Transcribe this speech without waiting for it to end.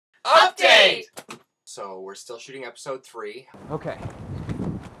Update! So we're still shooting episode 3. Okay.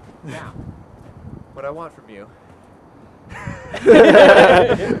 Now, what I want from you.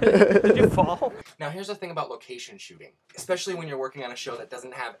 Did you fall? Now here's the thing about location shooting, especially when you're working on a show that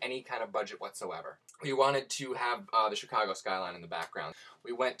doesn't have any kind of budget whatsoever. We wanted to have the Chicago skyline in the background.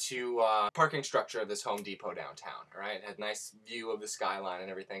 We went to parking structure of this Home Depot downtown, alright? It had a nice view of the skyline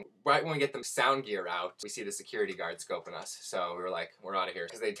and everything. Right when we get the sound gear out, we see the security guard scoping us. So we were like, we're out of here.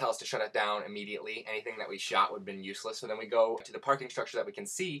 Because they tell us to shut it down immediately. Anything that we shot would have been useless. So then we go to the parking structure that we can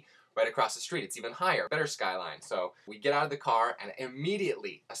see right across the street. It's even higher, better skyline. So we get out of the car and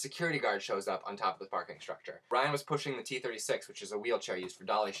immediately a security guard shows up on top of the parking structure. Ryan was pushing the T-36, which is a wheelchair used for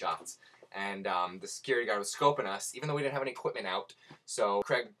dolly shots. And the security guard was scoping us, even though we didn't have any equipment out. So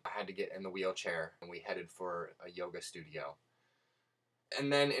Craig had to get in the wheelchair and we headed for a yoga studio. And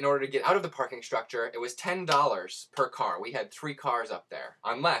then in order to get out of the parking structure, it was $10 per car. We had 3 cars up there.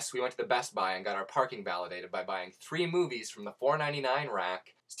 Unless we went to the Best Buy and got our parking validated by buying 3 movies from the $4.99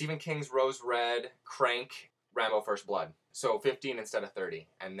 rack. Stephen King's Rose Red, Crank, Rambo First Blood. So 15 instead of 30.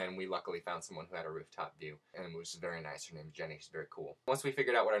 And then we luckily found someone who had a rooftop view. And it was very nice. Her name is Jenny. She's very cool. Once we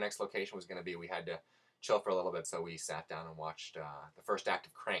figured out what our next location was going to be, we had to chill for a little bit. So we sat down and watched the first act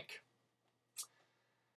of Crank.